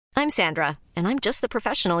I'm Sandra, and I'm just the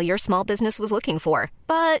professional your small business was looking for.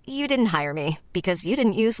 But you didn't hire me because you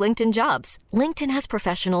didn't use LinkedIn Jobs. LinkedIn has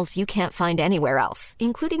professionals you can't find anywhere else,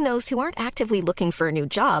 including those who aren't actively looking for a new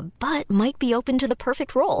job, but might be open to the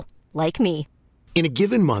perfect role, like me. In a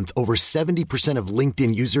given month, over 70% of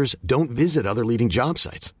LinkedIn users don't visit other leading job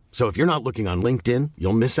sites. So if you're not looking on LinkedIn,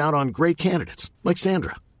 you'll miss out on great candidates like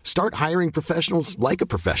Sandra. Start hiring professionals like a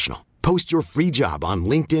professional. Post your free job on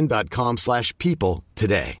linkedin.com/people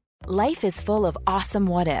today. Life is full of awesome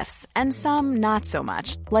what-ifs, and some not so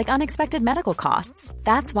much, like unexpected medical costs.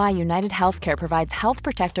 That's why United Healthcare provides Health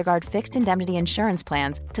Protector Guard fixed indemnity insurance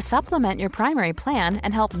plans to supplement your primary plan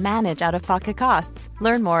and help manage out-of-pocket costs.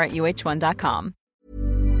 Learn more at uh1.com. Down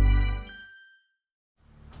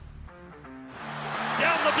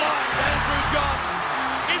the blind, Andrew John.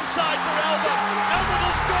 Inside for Albert. Albert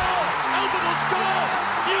will score! Albert will score!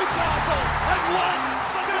 Newcastle have won!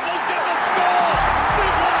 Fiddler's going to score!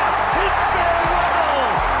 Fiddler! It's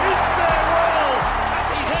farewell! It's farewell! And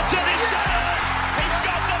he hits it, he's got it! He's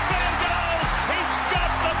got the field goal! He's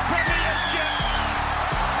got the premiership!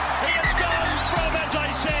 He has gone from, as I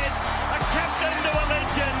said, a captain to a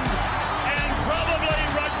legend, and probably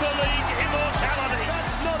rugby league immortality.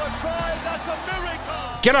 That's not a try, that's a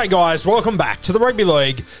miracle! G'day guys, welcome back to the Rugby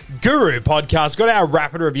League Guru podcast. Got our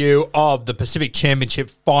rapid review of the Pacific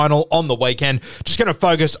Championship final on the weekend. Just going to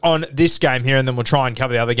focus on this game here and then we'll try and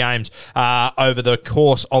cover the other games over the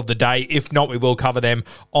course of the day. If not, we will cover them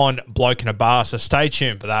on Bloke and a Bar, so stay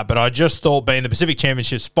tuned for that. But I just thought, being the Pacific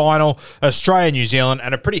Championships final, Australia, New Zealand,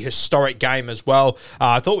 and a pretty historic game as well,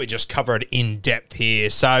 I thought we'd just cover it in depth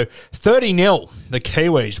here. So 30-0, the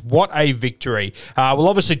Kiwis. What a victory. We'll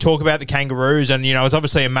obviously talk about the Kangaroos, and you know, it's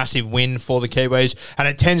obviously a massive win for the Kiwis, and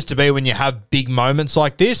it tends to be when you have big moments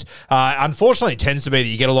like this. Unfortunately, it tends to be that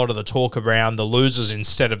you get a lot of the talk around the losers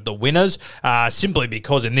instead of the winners, simply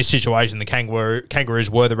because in this situation, the Kangaroos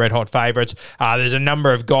were the red-hot favourites. There's a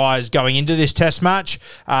number of guys going into this test match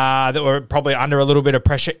that were probably under a little bit of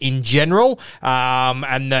pressure in general,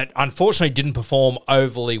 and that unfortunately didn't perform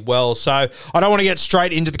overly well. So I don't want to get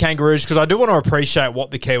straight into the Kangaroos because I do want to appreciate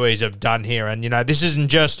what the Kiwis have done here. And, you know, this isn't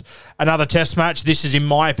just another test match. This is, in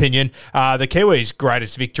my opinion, the Kiwis'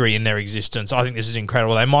 greatest victory in their existence. I think this is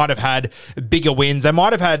incredible. They might have had bigger wins. They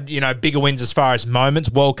might have had, you know, bigger wins as far as moments,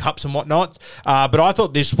 World Cups and whatnot. But I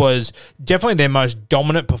thought this was definitely their most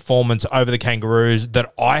dominant performance over the Kangaroos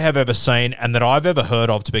that I have ever seen and that I've ever heard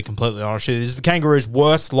of, to be completely honest with you. This is the Kangaroos'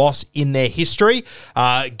 worst loss in their history,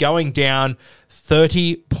 going down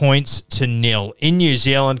 30 points to nil in New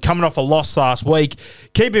Zealand, coming off a loss last week.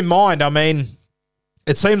 Keep in mind, I mean,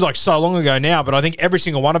 it seems like so long ago now, but I think every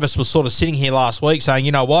single one of us was sort of sitting here last week saying,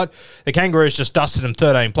 you know what, the Kangaroos just dusted them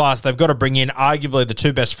 13 plus. They've got to bring in arguably the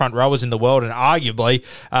two best front rowers in the world and arguably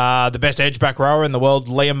the best edge-back rower in the world,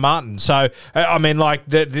 Liam Martin. So, I mean, like,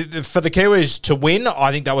 for the Kiwis to win,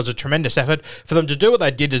 I think that was a tremendous effort. For them to do what they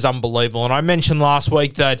did is unbelievable. And I mentioned last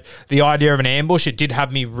week that the idea of an ambush, it did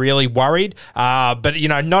have me really worried. But, you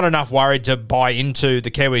know, not enough worried to buy into the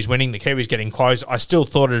Kiwis winning, the Kiwis getting close. I still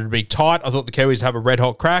thought it would be tight. I thought the Kiwis would have a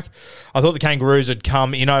red-hot crack. I thought the Kangaroos had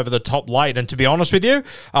come in over the top late, and to be honest with you,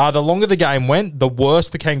 the longer the game went, the worse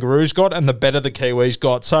the Kangaroos got and the better the Kiwis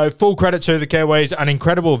got. So full credit to the Kiwis, an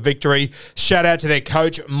incredible victory. Shout out to their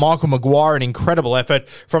coach, Michael Maguire, an incredible effort.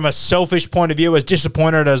 From a selfish point of view, as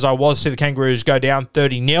disappointed as I was to see the Kangaroos go down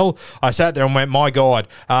 30-0, I sat there and went, my God,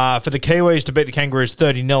 for the Kiwis to beat the Kangaroos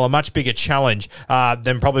 30-0, a much bigger challenge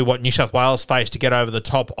than probably what New South Wales faced to get over the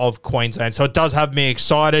top of Queensland. So it does have me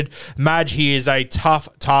excited. Madge, he is a tough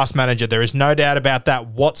task manager. There is no doubt about that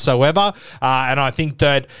whatsoever. And I think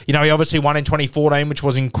that, you know, he obviously won in 2014, which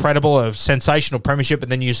was incredible, a sensational premiership.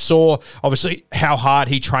 And then you saw, obviously, how hard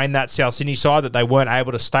he trained that South Sydney side, that they weren't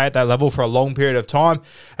able to stay at that level for a long period of time.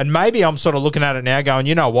 And maybe I'm sort of looking at it now going,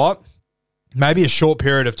 you know what? Maybe a short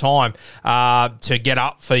period of time to get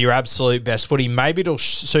up for your absolute best footy. Maybe it'll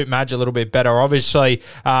suit Madge a little bit better. Obviously,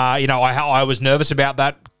 you know, I was nervous about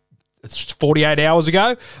that 48 hours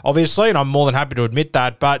ago, obviously, and I'm more than happy to admit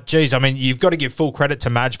that. But, geez, I mean, you've got to give full credit to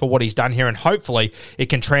Madge for what he's done here, and hopefully it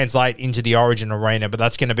can translate into the Origin arena. But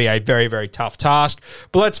that's going to be a very, very tough task.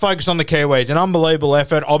 But let's focus on the Kiwis. An unbelievable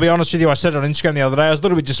effort. I'll be honest with you, I said it on Instagram the other day. I was a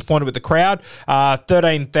little bit disappointed with the crowd.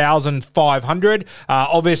 13,500.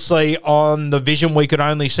 Obviously, on the vision, we could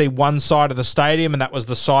only see one side of the stadium, and that was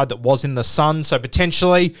the side that was in the sun. So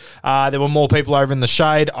potentially there were more people over in the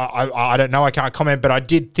shade. I don't know. I can't comment, but I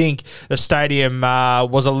did think the stadium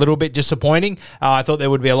was a little bit disappointing. I thought there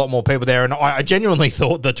would be a lot more people there, and I genuinely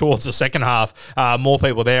thought that towards the second half, more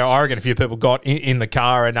people there. I reckon a few people got in the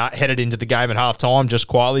car and headed into the game at halftime just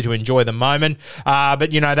quietly to enjoy the moment.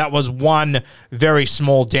 But, that was one very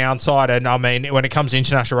small downside. And, I mean, when it comes to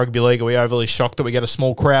International Rugby League, are we overly shocked that we get a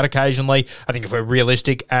small crowd occasionally? I think if we're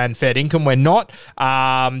realistic and fair income, we're not.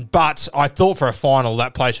 But I thought for a final,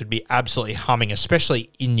 that place would be absolutely humming, especially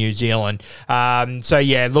in New Zealand. So,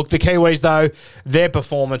 yeah, look, the Kiwis, though, their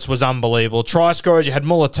performance was unbelievable. Try scorers, you had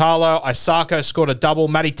Mulatalo, Isako scored a double.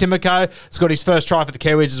 Matty Timoko scored his first try for the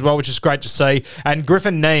Kiwis as well, which is great to see. And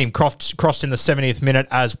Griffin Neame crossed in the 70th minute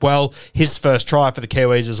as well, his first try for the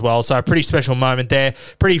Kiwis as well. So a pretty special moment there.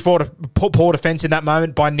 Pretty poor defence in that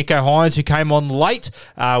moment by Nicho Hynes, who came on late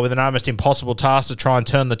with an almost impossible task to try and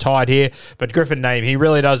turn the tide here. But Griffin Neame, he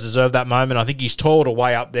really does deserve that moment. I think he's toiled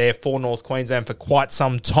away up there for North Queensland for quite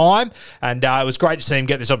some time. And it was great to see him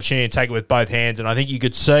get this opportunity to take it with both hands. And I think you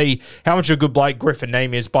could see how much of a good bloke Griffin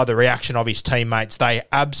Neame is by the reaction of his teammates. They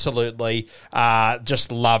absolutely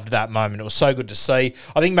just loved that moment. It was so good to see.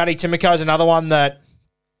 I think Matty Timoko is another one that,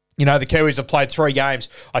 the Kiwis have played 3 games.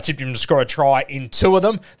 I tipped him to score a try in 2 of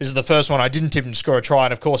them. This is the first one I didn't tip him to score a try,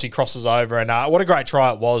 and of course he crosses over. And what a great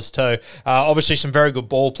try it was too. Obviously some very good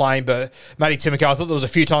ball playing, but Matty Timoko, I thought there was a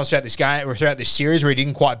few times throughout this game or throughout this series where he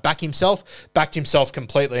didn't quite backed himself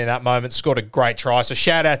completely in that moment. Scored a great try. So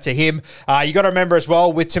shout out to him. You got to remember as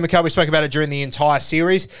well with Timoko, we spoke about it during the entire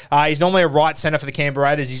series. He's normally a right centre for the Canberra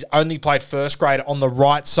Raiders. He's only played first grade on the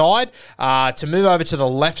right side. To move over to the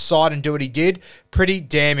left side and do what he did, pretty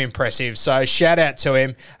damn impressive. So shout out to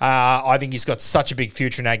him. I think he's got such a big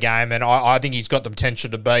future in that game, and I think he's got the potential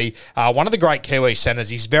to be one of the great Kiwi centres.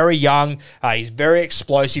 He's very young. He's very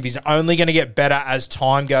explosive. He's only going to get better as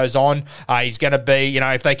time goes on. He's going to be,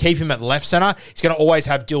 if they keep him at left centre, he's going to always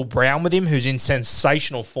have Dill Brown with him, who's in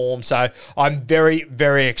sensational form. So I'm very,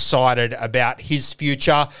 very excited about his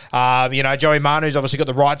future. Joey Manu's obviously got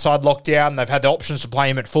the right side locked down. They've had the options to play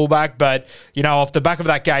him at fullback, but, off the back of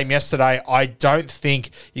that game yesterday, I don't think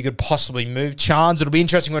you could possibly move Chance. It'll be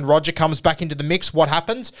interesting when Roger comes back into the mix, what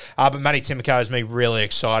happens. But Matty Timoko has me really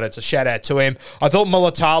excited. So shout out to him. I thought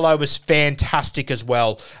Mulatalo was fantastic as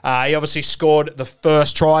well. He obviously scored the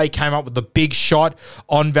first try. He came up with the big shot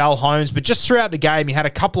on Val Holmes. But just throughout the game, he had a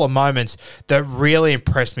couple of moments that really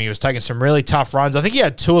impressed me. He was taking some really tough runs. I think he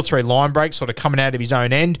had 2 or 3 line breaks sort of coming out of his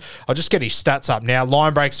own end. I'll just get his stats up now.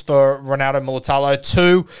 Line breaks for Ronaldo Mulatalo,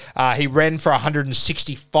 2. He ran for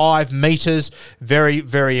 165 metres. Very,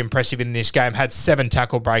 very impressive in this game. Had 7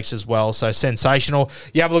 tackle breaks as well, so sensational.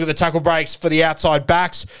 You have a look at the tackle breaks for the outside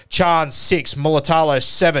backs. Chance 6, Mulatalo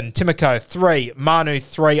 7, Timoko 3, Manu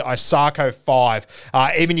 3, Isako 5.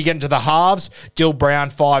 Even you get into the halves, Dill Brown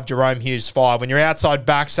 5, Jerome Hughes 5. When your outside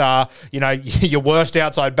backs are, your worst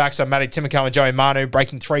outside backs are Matty Timoko and Joey Manu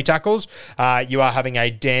breaking 3 tackles, you are having a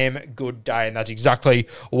damn good day, and that's exactly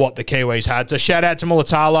what the Kiwis had. So shout out to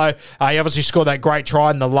Mulatalo. He obviously scored that great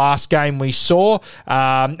try in the last game we saw.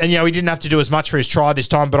 And he didn't have to do as much for his try this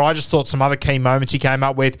time, but I just thought some other key moments he came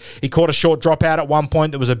up with. He caught a short dropout at one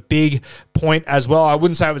point that was a big point as well. I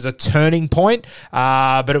wouldn't say it was a turning point,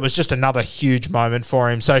 but it was just another huge moment for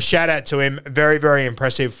him. So shout out to him. Very, very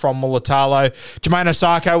impressive from Mulatalo. Jamayne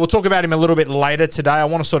Isaako, we'll talk about him a little bit later today. I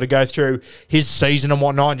want to sort of go through his season and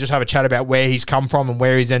whatnot and just have a chat about where he's come from and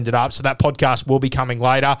where he's ended up. So that podcast will be coming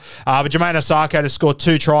later. But Jamayne Isaako has scored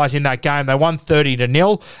 2 tries in that game. They won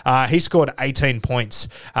 30-0. He scored 18 points.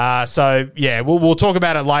 We'll talk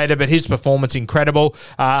about it later, but his performance incredible.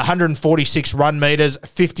 146 run meters,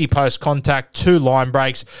 50 post contact, 2 line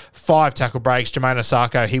breaks, 5 tackle breaks. Jamayne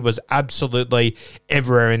Isaako, he was absolutely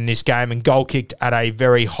everywhere in this game and goal kicked at a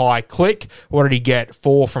very high click. What did he get?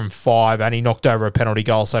 4 from 5, and he knocked over a penalty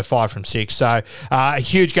goal, so 5 from 6. So a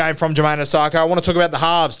huge game from Jamayne Isaako. I want to talk about the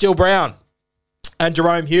halves. Dill Brown and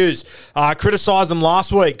Jerome Hughes criticised them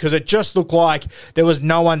last week because it just looked like there was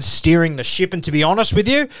no one steering the ship. And to be honest with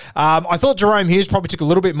you, I thought Jerome Hughes probably took a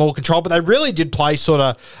little bit more control, but they really did play sort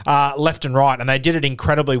of left and right, and they did it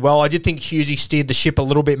incredibly well. I did think Hughesy steered the ship a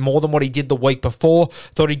little bit more than what he did the week before.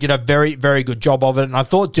 Thought he did a very, very good job of it. And I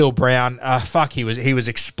thought Dill Brown, he was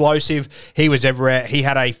explosive. He was everywhere. He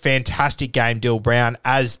had a fantastic game, Dill Brown,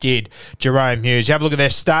 as did Jerome Hughes. You have a look at their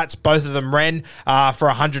stats. Both of them ran for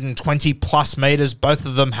 120 plus metres Hughes, both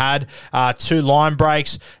of them had 2 line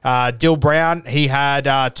breaks. Dill Brown, he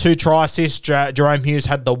had 2 try assists. Jerome Hughes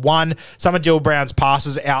had the 1. Some of Dill Brown's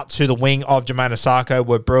passes out to the wing of Jermaine Osako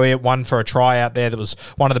were brilliant. One for a try out there that was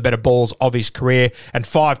one of the better balls of his career, and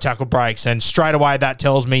 5 tackle breaks. And straight away, that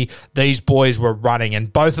tells me these boys were running.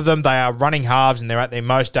 And both of them, they are running halves, and they're at their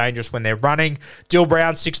most dangerous when they're running. Dill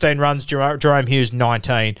Brown, 16 runs. Jerome Hughes,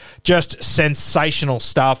 19. Just sensational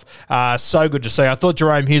stuff. So good to see. I thought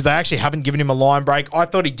Jerome Hughes, they actually haven't given him a line break. I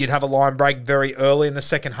thought he did have a line break very early in the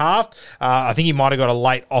second half. I think he might have got a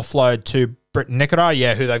late offload to Britton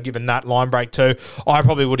Nikora, who they've given that line break to. I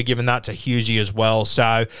probably would have given that to Hughesy as well.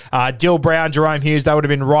 So Dill Brown, Jerome Hughes, they would have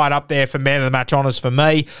been right up there for man of the match honours for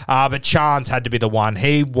me. But Chance had to be the one.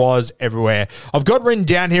 He was everywhere. I've got written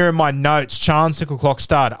down here in my notes, Chance Nickel Clock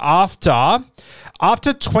stud.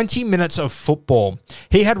 After 20 minutes of football,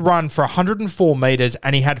 he had run for 104 metres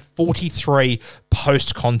and he had 43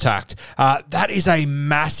 post-contact. That is a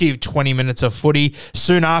massive 20 minutes of footy.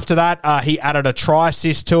 Soon after that, he added a try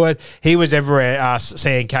assist to it. He was everywhere,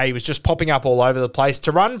 CNK. He was just popping up all over the place.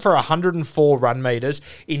 To run for 104 run metres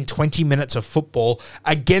in 20 minutes of football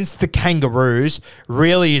against the Kangaroos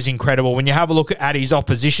really is incredible. When you have a look at his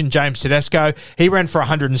opposition, James Tedesco, he ran for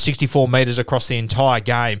 164 metres across the entire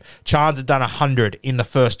game. Chance had done 100 in the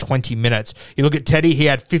first 20 minutes. You look at Teddy, he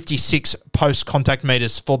had 56 post-contact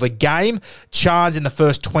metres for the game. Chance in the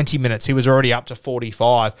first 20 minutes, he was already up to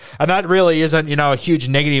 45. And that really isn't, a huge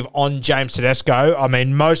negative on James Tedesco. I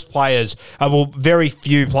mean, most players, very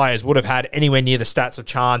few players would have had anywhere near the stats of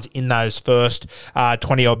Chance in those first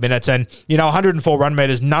 20-odd minutes. And, 104 run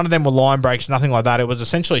metres, none of them were line breaks, nothing like that. It was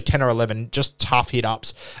essentially 10 or 11, just tough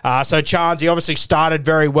hit-ups. So Chance, he obviously started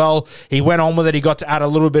very well. He went on with it. He got to add a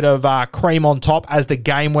little bit of cream on top as the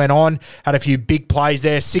game went on. Had a few big plays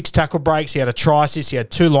there, 6 tackle breaks. He had a try assist. He had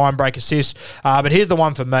 2 line break assists. But here's the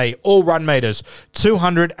one for me. All run metres,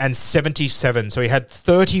 277. So he had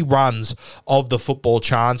 30 runs of the football,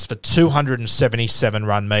 Chance, for 277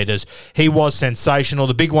 run metres. He was sensational.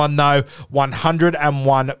 The big one, though,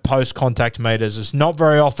 101 post-contact metres. It's not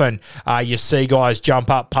very often you see guys jump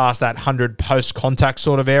up past that 100 post-contact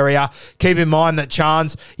sort of area. Keep in mind that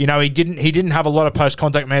Chance, he didn't have a lot of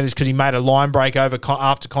post-contact metres because he made a line break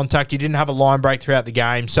after contact. He didn't have a line break throughout the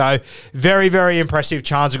game. So very, very impressive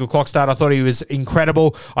Chance. A good clock start. I thought he was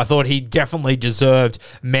incredible. I thought he definitely deserved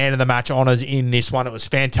man of the match honours in this one. It was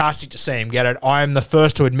fantastic to see him get it. I am the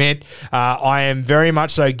first to admit I am very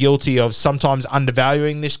much so guilty of sometimes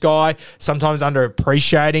undervaluing this guy, sometimes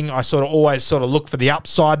underappreciating. I always look for the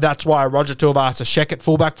upside. That's why Roger Tuivasa-Sheck at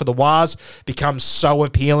fullback for the Wars becomes so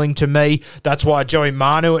appealing to me. That's why Joey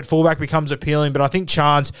Manu at fullback becomes appealing. But I think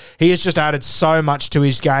Chance, he has just added so much to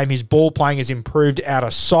his game. His ball playing has improved out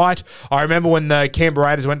of sight. I remember when the Canberra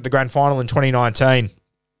Raiders went to the grand final in 2019.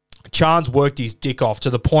 Chance worked his dick off to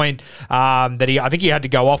the point that I think he had to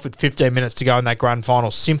go off with 15 minutes to go in that grand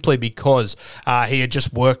final simply because he had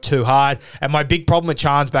just worked too hard. And my big problem with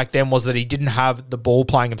Chance back then was that he didn't have the ball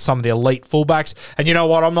playing of some of the elite fullbacks. And you know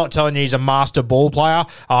what? I'm not telling you he's a master ball player.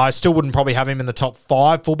 I still wouldn't probably have him in the top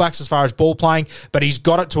 5 fullbacks as far as ball playing, but he's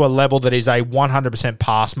got it to a level that is a 100%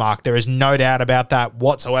 pass mark. There is no doubt about that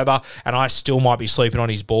whatsoever, and I still might be sleeping on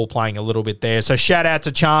his ball playing a little bit there. So shout out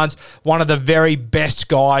to Chance, one of the very best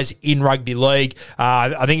guys in rugby league.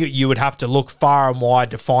 I think you would have to look far and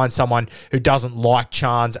wide to find someone who doesn't like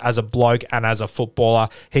Chance as a bloke and as a footballer.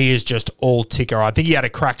 He is just all ticker. I think he had a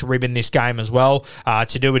cracked rib in this game as well.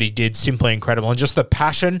 To do what he did, simply incredible. And just the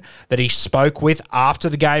passion that he spoke with after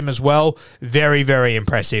the game as well, very, very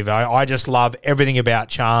impressive. I just love everything about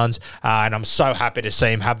Chance, and I'm so happy to see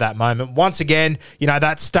him have that moment. Once again,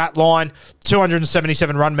 that stat line,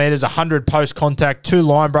 277 run metres, 100 post-contact, 2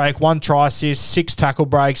 line break, 1 try assist, 6 tackle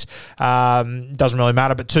breaks. Doesn't really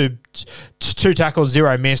matter, but two tackles,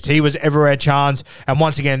 0 missed. He was everywhere, Chance. And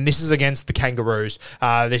once again, this is against the Kangaroos.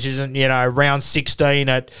 This isn't, round 16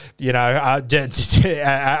 at,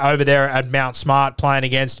 over there at Mount Smart playing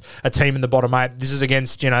against a team in the bottom 8. This is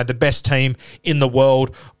against, the best team in the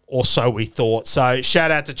world. Or so we thought. So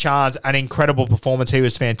shout out to Chance, an incredible performance. He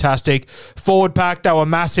was fantastic. Forward pack, they were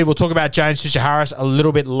massive. We'll talk about James Fisher-Harris a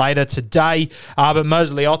little bit later today. But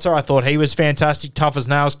Moses Leota, I thought he was fantastic, tough as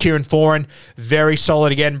nails. Kieran Foran, very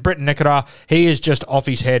solid again. Britton Nikora, he is just off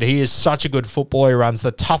his head. He is such a good footballer. He runs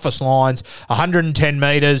the toughest lines, 110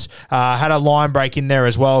 metres, had a line break in there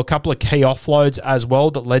as well. A couple of key offloads as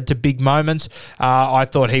well that led to big moments. I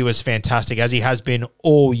thought he was fantastic, as he has been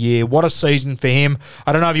all year. What a season for him.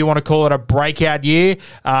 I don't know if you you want to call it a breakout year,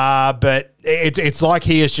 but it's like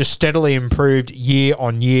he has just steadily improved year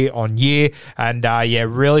on year on year, and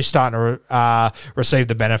really starting to receive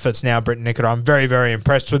the benefits now. Britt Nikora, I'm very, very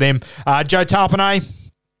impressed with him. Joe Tapine,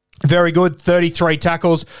 very good, 33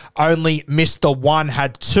 tackles, only missed the one,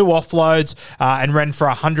 had 2 offloads, and ran for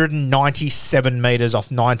 197 metres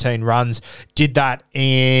off 19 runs. Did that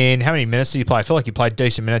in, how many minutes did he play? I feel like he played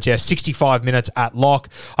decent minutes. Yeah, 65 minutes at lock.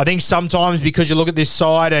 I think sometimes because you look at this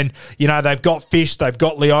side and, you know, they've got Fish, they've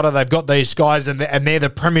got Leota, they've got these guys, and they're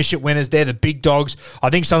the premiership winners, they're the big dogs.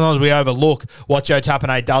 I think sometimes we overlook what Joe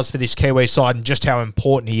Tapine does for this Kiwi side and just how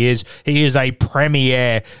important he is. He is a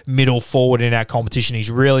premier middle forward in our competition.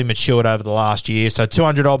 He's really matured over the last year. So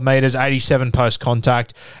 200 odd metres, 87 post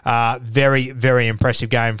contact. Very, very impressive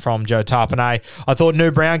game from Joe Tapine. I thought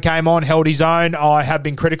New Brown came on, held his own. I have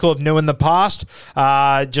been critical of New in the past.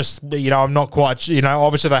 I'm not quite,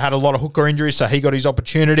 obviously they had a lot of hooker injuries, so he got his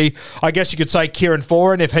opportunity. I guess you could say Kieran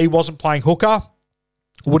Foran, if he wasn't playing hooker,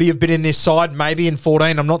 would he have been in this side? Maybe in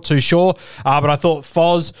 14, I'm not too sure. But I thought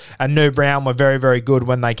Foz and New Brown were very, very good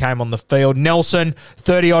when they came on the field. Nelson,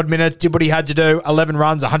 30-odd minutes, did what he had to do. 11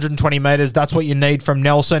 runs, 120 metres. That's what you need from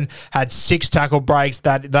Nelson. Had 6 tackle breaks.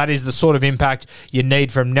 That is the sort of impact you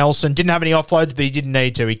need from Nelson. Didn't have any offloads, but he didn't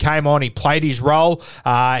need to. He came on, he played his role.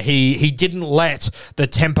 He didn't let the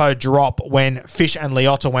tempo drop when Fish and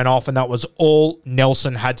Leota went off, and that was all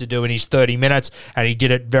Nelson had to do in his 30 minutes, and he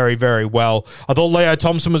did it very, very well. I thought Leo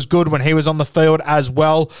Thompson was good when he was on the field as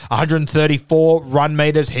well. 134 run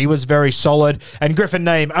meters. He was very solid. And Griffin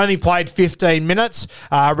Neame only played 15 minutes,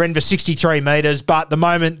 ran for 63 meters, but the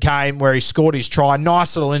moment came where he scored his try.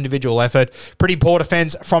 Nice little individual effort. Pretty poor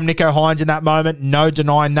defense from Nicho Hynes in that moment. No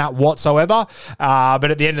denying that whatsoever.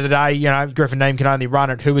 But at the end of the day, Griffin Neame can only run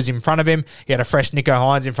at who was in front of him. He had a fresh Nicho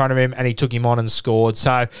Hynes in front of him, and he took him on and scored.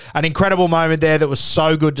 So an incredible moment there that was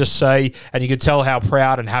so good to see, and you could tell how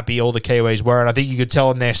proud and happy all the Kiwis were. And I think you could tell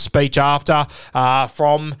in their speech after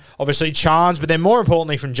from obviously Chance, but then more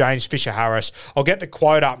importantly from James Fisher-Harris. I'll get the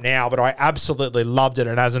quote up now, but I absolutely loved it.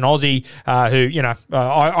 And as an Aussie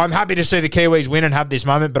I'm happy to see the Kiwis win and have this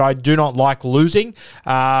moment, but I do not like losing.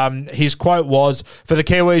 His quote was, "For the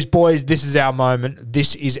Kiwis, boys, this is our moment.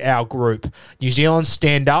 This is our group. New Zealand,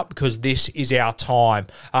 stand up because this is our time."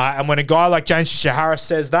 And when a guy like James Fisher-Harris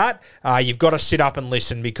says that, you've got to sit up and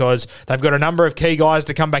listen, because they've got a number of key guys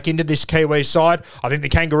to come back into this Kiwi side. I think the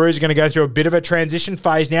Kangaroos are going to go through a bit of a transition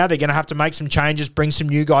phase now. They're going to have to make some changes, bring some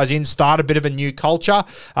new guys in, start a bit of a new culture.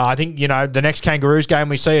 I think, the next Kangaroos game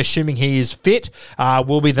we see, assuming he is fit,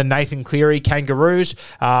 will be the Nathan Cleary Kangaroos.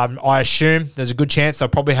 I assume there's a good chance they'll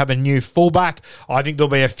probably have a new fullback. I think there'll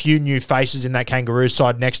be a few new faces in that Kangaroos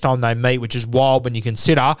side next time they meet, which is wild when you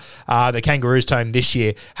consider the Kangaroos team this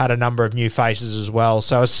year had a number of new faces as well.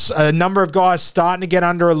 So a number of guys starting to get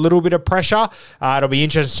under a little bit of pressure. It'll be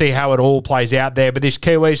interesting to see how it all plays out there. But this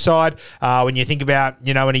Kiwi side, when you think about,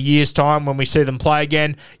 in a year's time when we see them play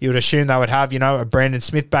again, you would assume they would have, a Brandon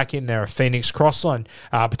Smith back in there, a Phoenix Crossland,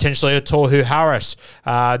 potentially a Tohu Harris.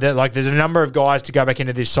 There's a number of guys to go back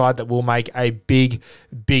into this side that will make a big,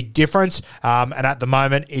 big difference. And at the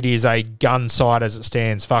moment, it is a gun side as it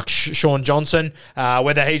stands. Sean Johnson,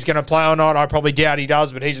 whether he's going to play or not, I probably doubt he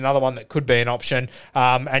does, but he's another one that could be an option.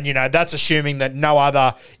 That's assuming that no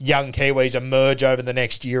other young Kiwis emerge over the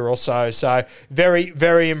next year or so. So very,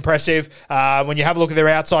 very impressive. When you have a look at their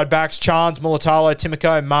outside backs, Chance, Mulatalo,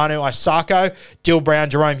 Timoko, Manu, Isako, Dill Brown,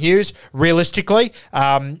 Jerome Hughes, realistically,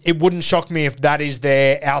 it wouldn't shock me if that is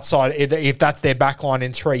their outside, if that's their backline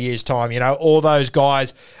in 3 years' time. All those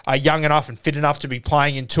guys are young enough and fit enough to be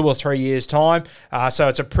playing in 2 or 3 years' time. So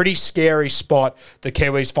it's a pretty scary spot the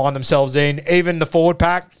Kiwis find themselves in. Even the forward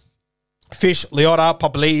pack, Fish, Leota,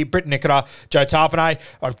 Papali'i, Britt Nikora, Joe Tapine.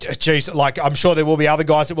 I'm sure there will be other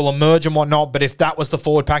guys that will emerge and whatnot, but if that was the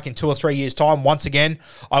forward pack in 2 or 3 years' time, once again,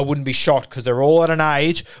 I wouldn't be shocked, because they're all at an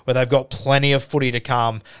age where they've got plenty of footy to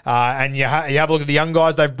come. And you have a look at the young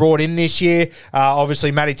guys they've brought in this year.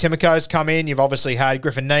 Obviously, Matty Timoko's come in. You've obviously had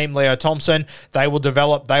Griffin Neame, Leo Thompson. They will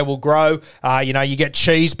develop. They will grow. You get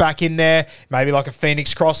Cheese back in there, maybe like a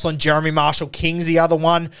Phoenix Crossland. Jeremy Marshall-King's the other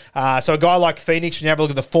one. So a guy like Phoenix, when you have a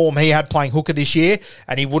look at the form he had playing hooker this year,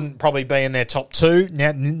 and he wouldn't probably be in their top 2.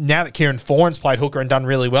 Now that Kieran Foran's played hooker and done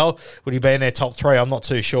really well, would he be in their top 3? I'm not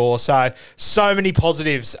too sure. So many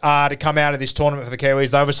positives to come out of this tournament for the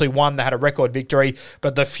Kiwis. They obviously won. They had a record victory,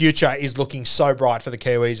 but the future is looking so bright for the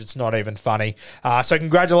Kiwis, it's not even funny. So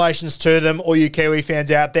congratulations to them, all you Kiwi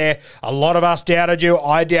fans out there. A lot of us doubted you.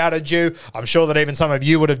 I doubted you. I'm sure that even some of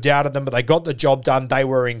you would have doubted them, but they got the job done. They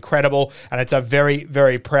were incredible, and it's a very,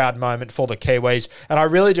 very proud moment for the Kiwis. And I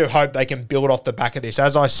really do hope they can build off the back of this.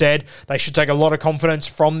 As I said, they should take a lot of confidence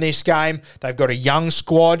from this game. They've got a young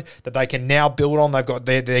squad that they can now build on. They've got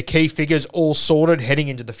their key figures all sorted heading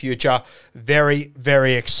into the future. Very,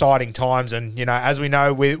 very exciting times. And, as we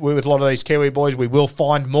know with a lot of these Kiwi boys, we will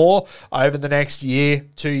find more over the next year,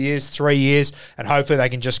 2 years, 3 years, and hopefully they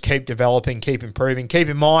can just keep developing, keep improving. Keep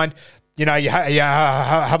in mind, you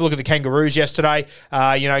have a look at the Kangaroos yesterday.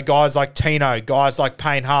 Guys like Tino, guys like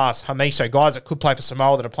Payne Haas, Hamiso, guys that could play for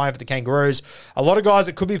Samoa that are playing for the Kangaroos. A lot of guys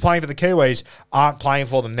that could be playing for the Kiwis aren't playing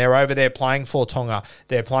for them. They're over there playing for Tonga.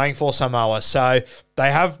 They're playing for Samoa. So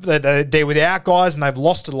they're without guys, and they've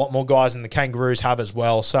lost a lot more guys than the Kangaroos have as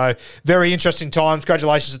well. So very interesting times.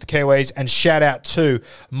 Congratulations to the Kiwis, and shout out to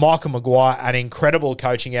Michael Maguire, an incredible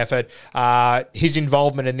coaching effort. His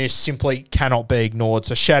involvement in this simply cannot be ignored.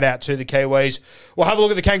 So shout out to the Kiwis. We'll have a look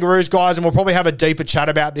at the Kangaroos, guys, and we'll probably have a deeper chat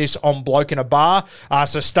about this on Bloke in a Bar.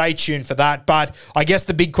 So stay tuned for that. But I guess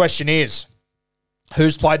the big question is,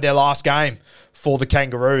 who's played their last game for the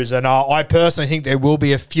Kangaroos? And I personally think there will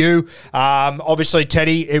be a few. Obviously,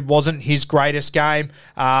 Teddy, it wasn't his greatest game.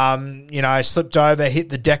 Slipped over, hit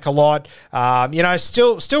the deck a lot.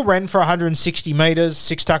 Still ran for 160 metres,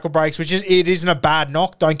 6 tackle breaks, it isn't a bad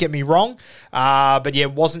knock, don't get me wrong. But yeah,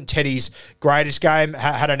 it wasn't Teddy's greatest game.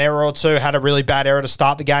 Had an error or two, had a really bad error to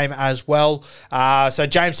start the game as well. So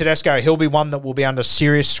James Tedesco, he'll be one that will be under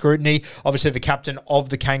serious scrutiny. Obviously, the captain of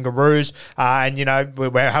the Kangaroos.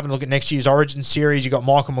 We're having a look at next year's Origin series. You got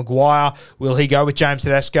Michael Maguire. Will he go with James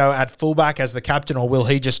Tedesco at fullback as the captain, or will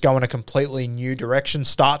he just go in a completely new direction,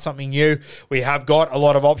 start something new? We have got a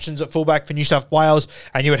lot of options at fullback for New South Wales,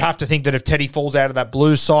 and you would have to think that if Teddy falls out of that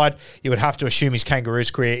Blues side, you would have to assume his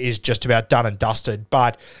Kangaroos career is just about done and dusted.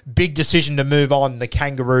 But big decision to move on the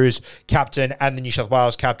Kangaroos captain and the New South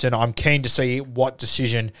Wales captain. I'm keen to see what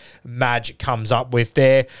decision Madge comes up with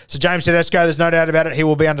there. So James Tedesco, there's no doubt about it, he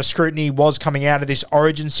will be under scrutiny. He was coming out of this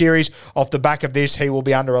Origin series. Off the back of this, he will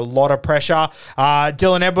be under a lot of pressure.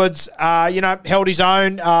 Dylan Edwards, held his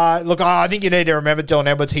own. I think you need to remember Dylan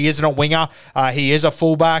Edwards, he isn't a winger. He is a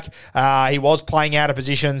fullback. He was playing out of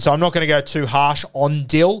position, so I'm not going to go too harsh on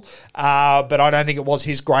Dill, but I don't think it was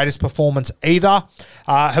his greatest performance either.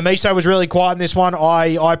 Hamiso was really quiet in this one.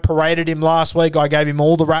 I paraded him last week. I gave him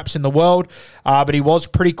all the raps in the world, but he was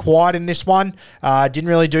pretty quiet in this one. Didn't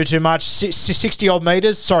really do too much.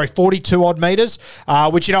 42 odd metres,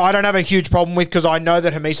 which, I don't have a huge problem with, because I know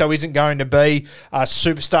that Hamiso isn't going to be a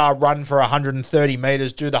superstar, run for 130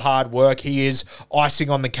 metres, do the hard work. He is icing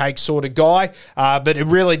on the cake sort of guy, but it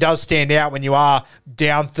really does stand out when you are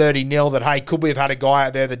down 30-0 that, hey, could we have had a guy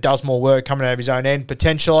out there that does more work coming out of his own end,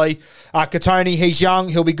 potentially. Katoni, he's young.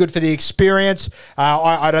 He'll be good for the experience.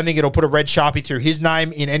 I don't think it'll put a red Sharpie through his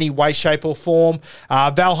name in any way, shape or form.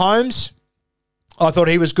 Val Holmes, I thought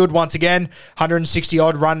he was good once again.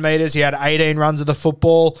 160-odd run meters. He had 18 runs of the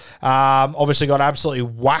football. Obviously got absolutely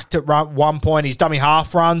whacked at one point. His dummy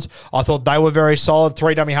half runs, I thought they were very solid.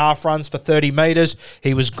 3 dummy half runs for 30 meters.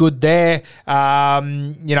 He was good there.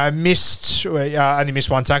 Only missed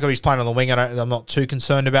one tackle. He's playing on the wing. I'm not too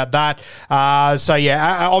concerned about that.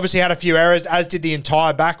 Obviously had a few errors, as did the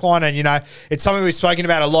entire backline. And, it's something we've spoken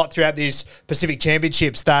about a lot throughout these Pacific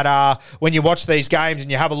Championships, that when you watch these games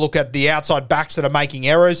and you have a look at the outside backs that are making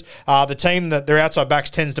errors, the team that their outside backs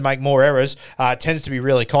tends to make more errors, tends to be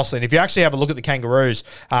really costly. And if you actually have a look at the Kangaroos,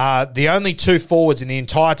 the only 2 forwards in the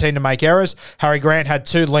entire team to make errors, Harry Grant had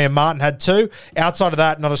 2, Liam Martin had 2. Outside of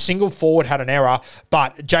that, not a single forward had an error,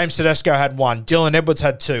 but James Tedesco had 1, Dylan Edwards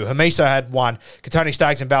had 2, Hamiso had 1, Katoni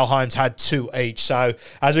Staggs and Val Holmes had 2 each. So,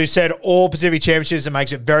 as we've said, all Pacific Championships, it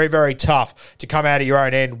makes it very, very tough to come out of your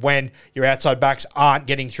own end when your outside backs aren't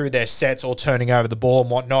getting through their sets or turning over the ball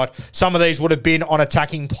and whatnot. Some of these would have been on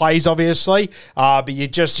attacking plays, obviously, but you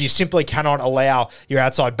simply cannot allow your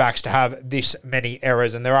outside backs to have this many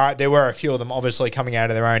errors, and there were a few of them obviously coming out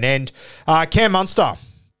of their own end. Cam Munster,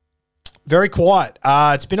 very quiet.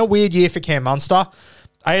 It's been a weird year for Cam Munster.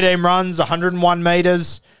 18 runs, 101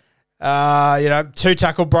 metres, 2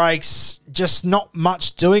 tackle breaks, just not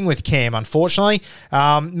much doing with Cam, unfortunately.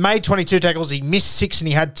 Made 22 tackles, he missed 6, and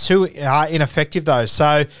he had 2 ineffective though.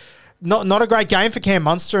 So not a great game for Cam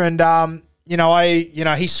Munster, and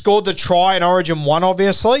he scored the try in Origin 1,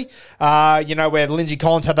 obviously, where Lindsay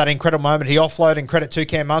Collins had that incredible moment. He offloaded, and credit to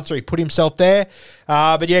Cam Munster. He put himself there.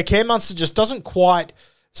 But Cam Munster just doesn't quite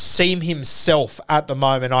seem himself at the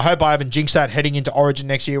moment. I hope I haven't jinxed that heading into Origin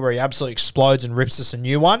next year, where he absolutely explodes and rips us a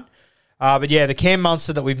new one. The Cam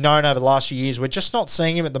Munster that we've known over the last few years, we're just not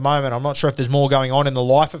seeing him at the moment. I'm not sure if there's more going on in the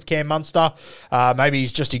life of Cam Munster. Maybe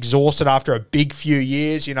he's just exhausted after a big few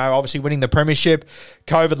years, obviously winning the premiership,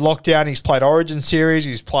 COVID lockdown. He's played Origin series.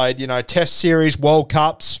 He's played, Test series, World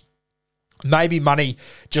Cups. Maybe Money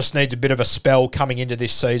just needs a bit of a spell coming into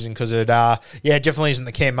this season because it, definitely isn't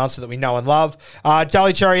the Cam Munster that we know and love.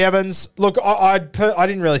 Daly Cherry Evans, look, I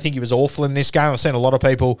didn't really think he was awful in this game. I've seen a lot of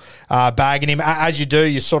people bagging him. As you do,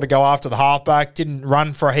 you sort of go after the halfback. Didn't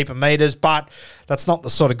run for a heap of meters, but that's not the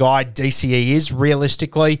sort of guy DCE is,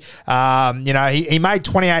 realistically. He made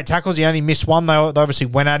 28 tackles. He only missed one. They obviously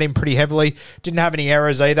went at him pretty heavily. Didn't have any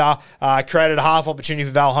errors either. Created a half opportunity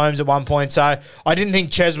for Val Holmes at one point. So I didn't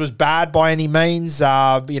think Ches was bad by any means.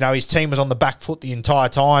 His team was on the back foot the entire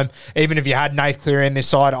time. Even if you had Nath Cleary in this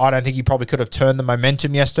side, I don't think he probably could have turned the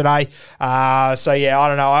momentum yesterday. I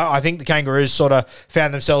don't know. I think the Kangaroos sort of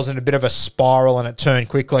found themselves in a bit of a spiral and it turned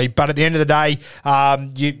quickly. But at the end of the day,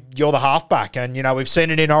 you're the halfback. And, we've seen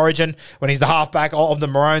it in Origin. When he's the halfback of the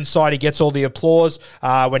Maroon side, he gets all the applause.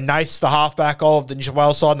 When Nath's the halfback of the New South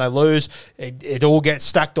Wales side and they lose, it all gets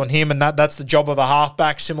stacked on him. And that's the job of a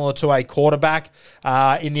halfback, similar to a quarterback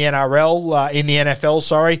in the NFL,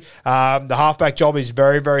 sorry. The halfback job is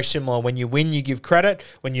very, very similar. When you win, you give credit.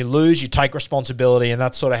 When you lose, you take responsibility. And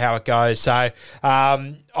that's sort of how it goes. So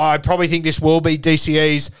I probably think this will be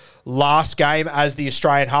DCE's last game as the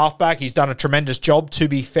Australian halfback. He's done a tremendous job, to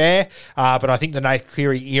be fair, but I think the Nath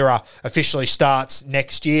Cleary era officially starts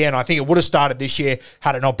next year, and I think it would have started this year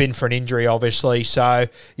had it not been for an injury, obviously. So,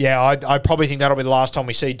 I probably think that'll be the last time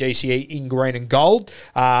we see DCE in green and gold,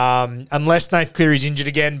 unless Nath Cleary's injured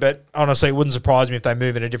again, but honestly, it wouldn't surprise me if they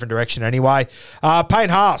move in a different direction anyway. Payne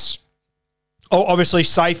Haas. Obviously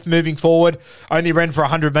safe moving forward. Only ran for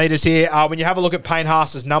 100 metres here. When you have a look at Payne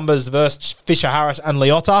Haas's numbers versus Fisher Harris and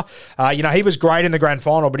Liotta, he was great in the grand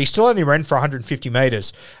final, but he still only ran for 150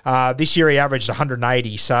 metres. This year he averaged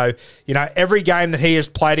 180. So, every game that he has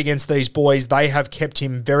played against these boys, they have kept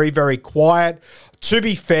him very, very quiet. To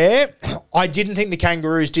be fair, I didn't think the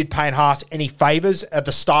Kangaroos did Payne Haas any favours at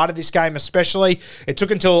the start of this game, especially. It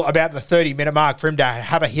took until about the 30-minute mark for him to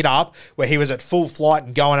have a hit up where he was at full flight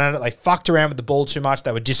and going at it. They fucked around with the ball too much.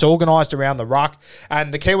 They were disorganised around the ruck,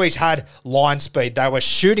 and the Kiwis had line speed. They were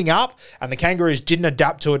shooting up, and the Kangaroos didn't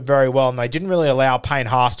adapt to it very well, and they didn't really allow Payne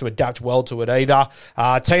Haas to adapt well to it either.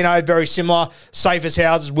 Tino, very similar. Safe as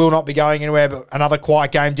houses, will not be going anywhere, but another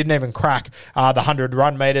quiet game. Didn't even crack the 100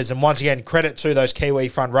 run metres, and once again, credit to those Kiwi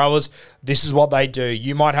front rowers. This is what they do.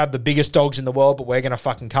 You might have the biggest dogs in the world, but we're going to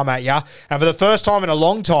fucking come at you. And for the first time in a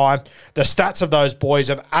long time, the stats of those boys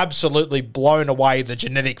have absolutely blown away the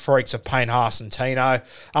genetic freaks of Payne Haas and Tino.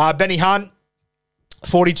 Benny Hunt,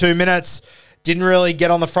 42 minutes. Didn't really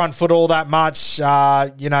get on the front foot all that much.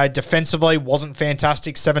 Defensively wasn't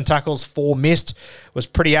fantastic. 7 tackles, 4 missed. Was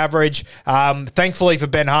pretty average. Thankfully for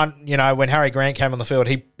Ben Hunt, when Harry Grant came on the field,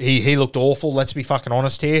 he looked awful. Let's be fucking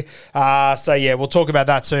honest here. We'll talk about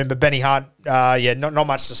that soon. But Benny Hunt, not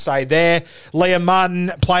much to say there. Liam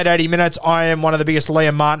Martin played 80 minutes. I am one of the biggest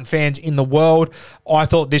Liam Martin fans in the world. I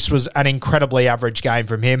thought this was an incredibly average game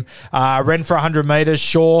from him. Ran for 100 metres,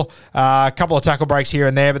 sure. A couple of tackle breaks here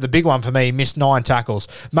and there, but the big one for me, he missed 9 tackles.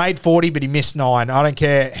 Made 40, but he missed 9. I don't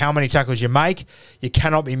care how many tackles you make. You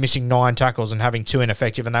cannot be missing 9 tackles and having 2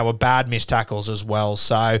 ineffective, and they were bad missed tackles as well.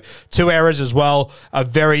 So 2 errors as well. A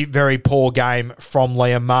very, very poor game from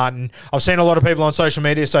Liam Martin. I've seen a lot of people on social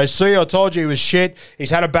media say, see, I told you he was shit.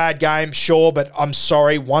 He's had a bad game, sure, but I'm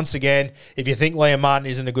sorry. Once again, if you think Liam Martin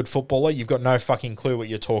isn't a good footballer, you've got no fucking clue what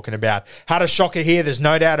you're talking about. Had a shocker here, there's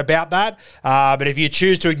no doubt about that. But if you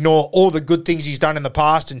choose to ignore all the good things he's done in the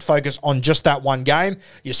past and focus on just that one game,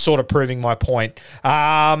 you're sort of proving my point.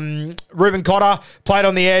 Reuben Cotter played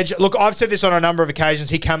on the edge. Look, I've said this on a number of occasions.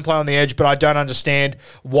 He can play on the edge, but I don't understand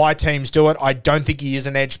why teams do it. I don't think he is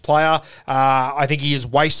an edge player. I think he is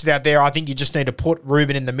wasted out there. I think you just need to put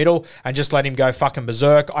Reuben in the middle and just let him go fucking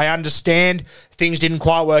berserk. I understand things didn't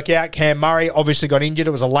quite work out. Cam Murray obviously got injured.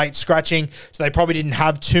 It was a late scratching, so they probably didn't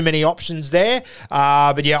have too many options there.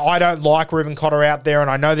 But I don't like Reuben Cotter out there, and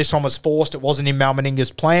I know this one was forced. It wasn't in Mal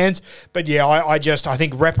Meninga's plans. But I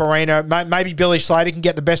think Rep Arena, maybe Billy Slater can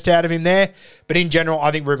get the best out of him there. But in general,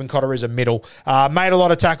 I think Reuben Cotter is a middle. Made a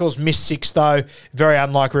lot of tackles, missed 6 though. Very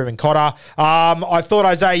unlike Reuben Cotter. I thought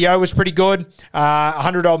Isaiah Yeo was pretty good.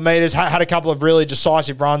 100 odd metres, had a couple of really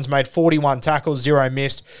decisive runs, made 41 tackles, 0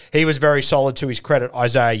 missed. He was very solid, to his credit,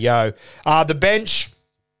 Isaiah Yeo. The bench,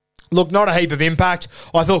 look, not a heap of impact.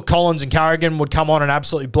 I thought Collins and Carrigan would come on and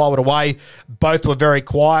absolutely blow it away. Both were very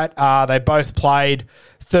quiet. They both played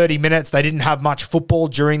 30 minutes. They didn't have much football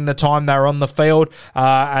during the time they were on the field,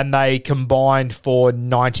 and they combined for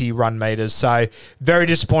 90 run meters. So very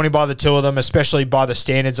disappointing by the two of them, especially by the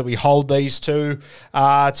standards that we hold these two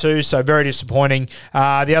to. So very disappointing.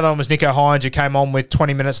 The other one was Nicho Hynes, who came on with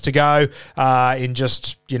 20 minutes to go in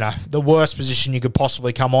just, the worst position you could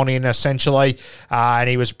possibly come on in, essentially. And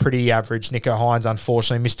he was pretty average. Nicho Hynes,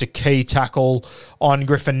 unfortunately, missed a key tackle on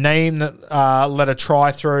Griffin Neame that let a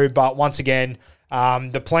try through. But once again,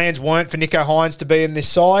 the plans weren't for Nicho Hynes to be in this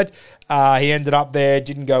side. He ended up there,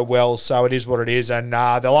 didn't go well, so it is what it is. And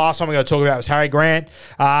the last one we're going to talk about was Harry Grant.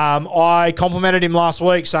 I complimented him last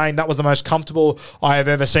week, saying that was the most comfortable I have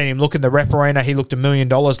ever seen him look in the Rep Arena. He looked $1 million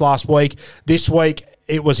last week. This week,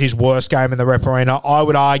 it was his worst game in the Rep Arena. I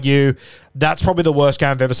would argue that's probably the worst game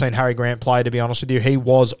I've ever seen Harry Grant play, to be honest with you. He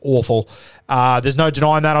was awful. There's no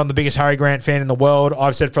denying that. I'm the biggest Harry Grant fan in the world.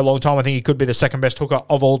 I've said for a long time I think he could be the second best hooker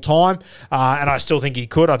of all time, and I still think he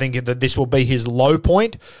could. I think that this will be his low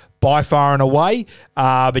point by far and away.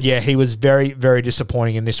 But yeah, he was very, very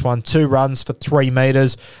disappointing in this one. 2 runs for 3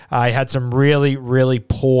 meters. He had some really, really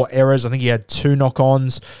poor errors. I think he had 2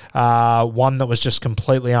 knock-ons, one that was just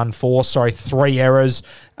completely unforced. 3 errors.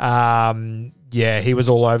 Yeah, he was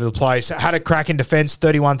all over the place. Had a crack in defence,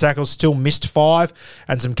 31 tackles, still missed 5,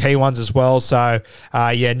 and some key ones as well. So,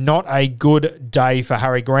 yeah, not a good day for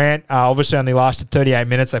Harry Grant. Obviously only lasted 38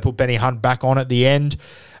 minutes. They put Benny Hunt back on at the end.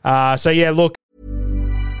 So, yeah, look.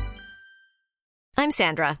 I'm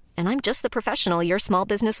Sandra, and I'm just the professional your small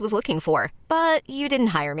business was looking for. But you didn't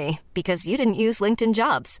hire me because you didn't use LinkedIn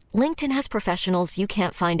Jobs. LinkedIn has professionals you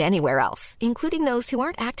can't find anywhere else, including those who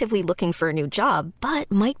aren't actively looking for a new job,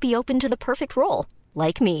 but might be open to the perfect role,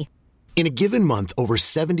 like me. In a given month, over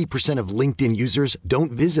 70% of LinkedIn users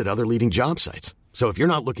don't visit other leading job sites. So if you're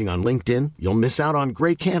not looking on LinkedIn, you'll miss out on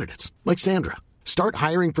great candidates like Sandra. Start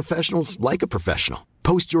hiring professionals like a professional.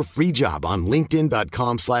 Post your free job on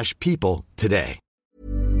linkedin.com/people today.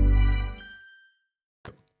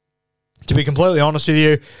 To be completely honest with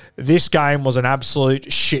you, this game was an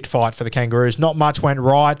absolute shit fight for the Kangaroos. Not much went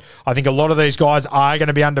right. I think a lot of these guys are going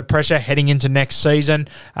to be under pressure heading into next season.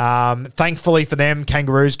 Thankfully for them,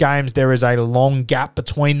 Kangaroos games, there is a long gap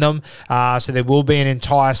between them. So there will be an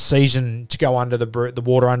entire season to go under the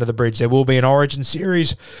water under the bridge. There will be an Origin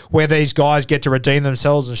series where these guys get to redeem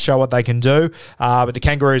themselves and show what they can do. But the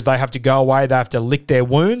Kangaroos, they have to go away. They have to lick their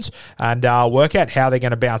wounds and work out how they're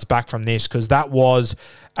going to bounce back from this, because that was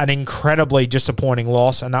an incredibly disappointing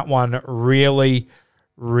loss, and that one really,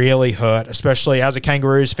 really hurt, especially as a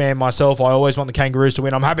Kangaroos fan myself. I always want the Kangaroos to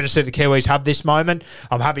win. I'm happy to see the Kiwis have this moment.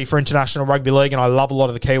 I'm happy for International Rugby League, and I love a lot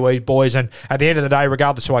of the Kiwis boys. And at the end of the day,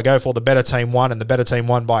 regardless who I go for, the better team won, and the better team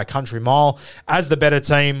won by a country mile, as the better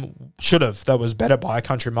team should have. That was better by a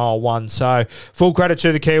country mile won. So full credit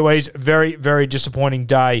to the Kiwis. Very, very disappointing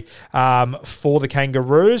day for the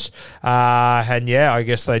Kangaroos. And yeah, I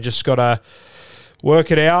guess they just got to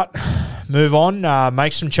work it out, move on,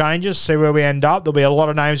 make some changes, see where we end up. There'll be a lot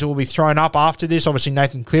of names that will be thrown up after this. Obviously,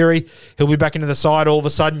 Nathan Cleary, he'll be back into the side. All of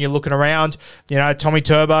a sudden, you're looking around, Tommy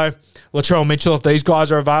Turbo, Latrell Mitchell, if these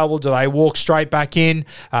guys are available, do they walk straight back in?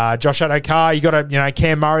 Josh Adokar, you got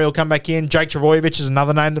Cam Murray will come back in. Jake Trbojevic is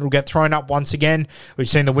another name that will get thrown up once again. We've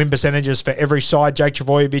seen the win percentages for every side Jake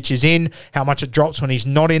Trbojevic is in, how much it drops when he's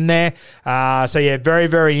not in there. So yeah, very,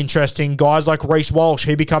 very interesting. Guys like Reece Walsh,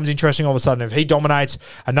 he becomes interesting all of a sudden. If he dominates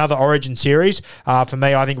another Origin series, for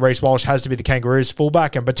me, I think Reece Walsh has to be the Kangaroos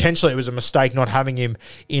fullback, and potentially it was a mistake not having him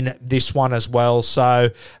in this one as well. So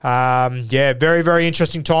yeah, very, very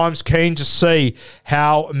interesting times. Keen to see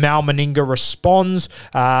how Mal Meninga responds,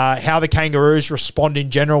 how the Kangaroos respond in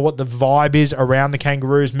general, what the vibe is around the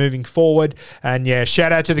Kangaroos moving forward. And yeah,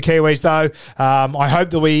 shout out to the Kiwis though. I hope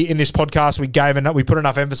that in this podcast we put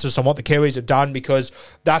enough emphasis on what the Kiwis have done, because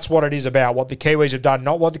that's what it is about, what the Kiwis have done,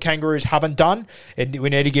 not what the Kangaroos haven't done. And we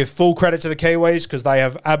need to give full credit to the Kiwis, because they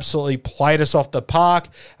have absolutely played us off the park.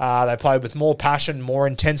 They played with more passion, more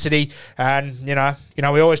intensity, and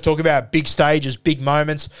we always talk about big stages, big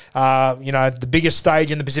moments. The biggest stage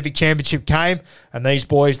in the Pacific Championship came, and these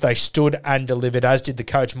boys, they stood and delivered, as did the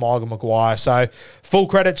coach, Michael Maguire. So full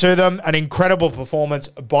credit to them. An incredible performance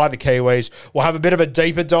by the Kiwis. We'll have a bit of a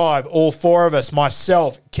deeper dive, all 4 of us,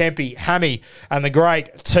 myself, Kempy, Hammy, and the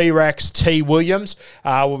great T-Rex T. Williams.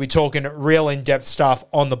 We'll be talking real in-depth stuff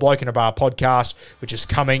on the Bloke in a Bar podcast, which is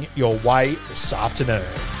coming your way this afternoon.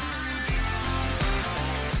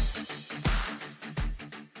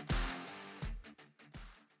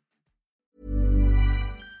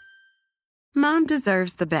 Mom Mom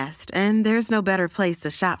deserves the best, and there's no better place to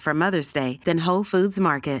shop for Mother's Day than Whole Foods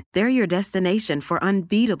Market. They're your destination for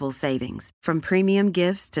unbeatable savings, from premium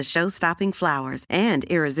gifts to show-stopping flowers and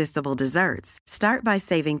irresistible desserts. Start by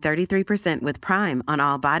saving 33% with Prime on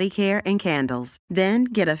all body care and candles. Then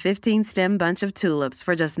get a 15-stem bunch of tulips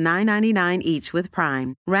for just $9.99 each with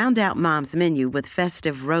Prime. Round out Mom's menu with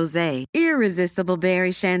festive rosé, irresistible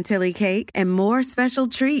berry chantilly cake, and more special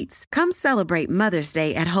treats. Come celebrate Mother's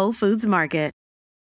Day at Whole Foods Market.